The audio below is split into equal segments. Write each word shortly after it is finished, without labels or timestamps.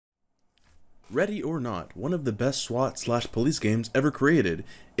Ready or Not, one of the best SWAT/police games ever created.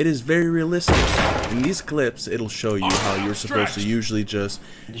 It is very realistic. In these clips, it'll show you how you're supposed to usually just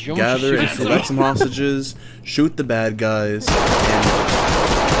gather and select some hostages, shoot the bad guys, and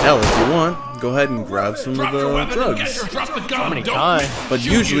hell, if you want, go ahead and grab some of the drugs. How many times? But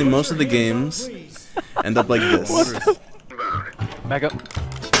usually, most of the games end up like this. Back up.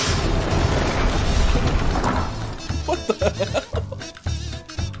 What the hell?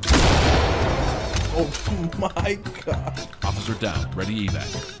 Oh my god. Officer down. Ready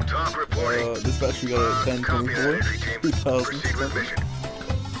evac. Talk reporting. Dispatch, we got a 1024. 2000. Proceed with mission.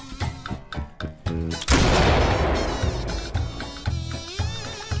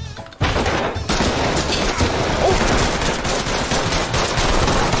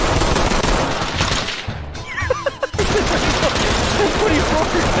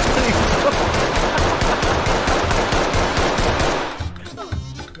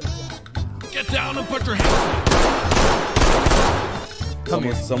 Get down and put your hands.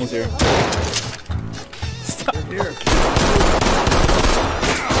 Someone's here. Stop here.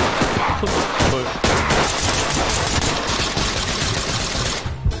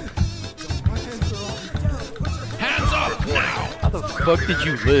 Hands up now. How the fuck did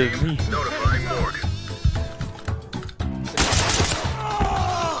you live? Notifying morgue.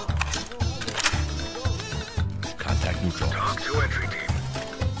 Contact neutral. Talk to entry team.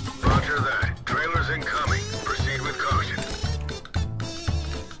 Roger that. Trailers incoming. Proceed with caution.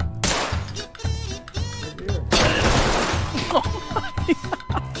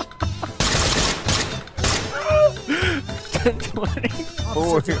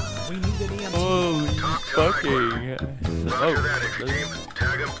 Holy fucking. Roger that, entry team.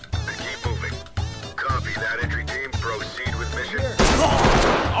 Tag him and keep moving. Copy that, entry team. Proceed with mission.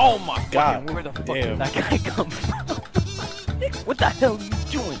 Oh my God, where the fuck damn. did that guy come from? What the hell are you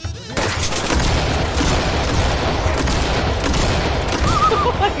doing?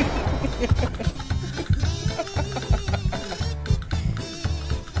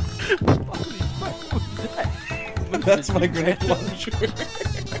 That's my grenade launcher.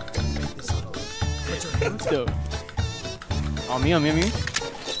 Let's go. On me, on me, on me.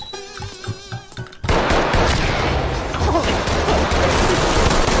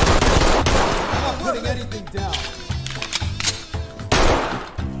 I'm not putting anything down.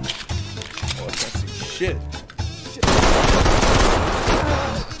 Oh, I can't see shit.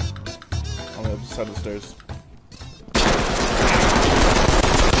 On the other side of the stairs.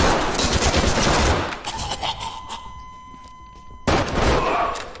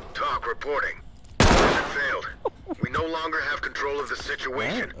 Talk reporting. Mission failed. We no longer have control of the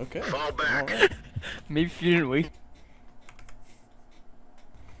situation. Alright, okay. Fall back. Alright. Maybe if you didn't wait.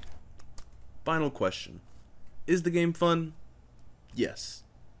 Final question. Is the game fun? Yes.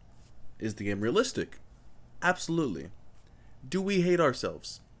 Is the game realistic? Absolutely. Do we hate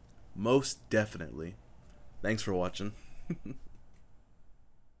ourselves? Most definitely. Thanks for watching.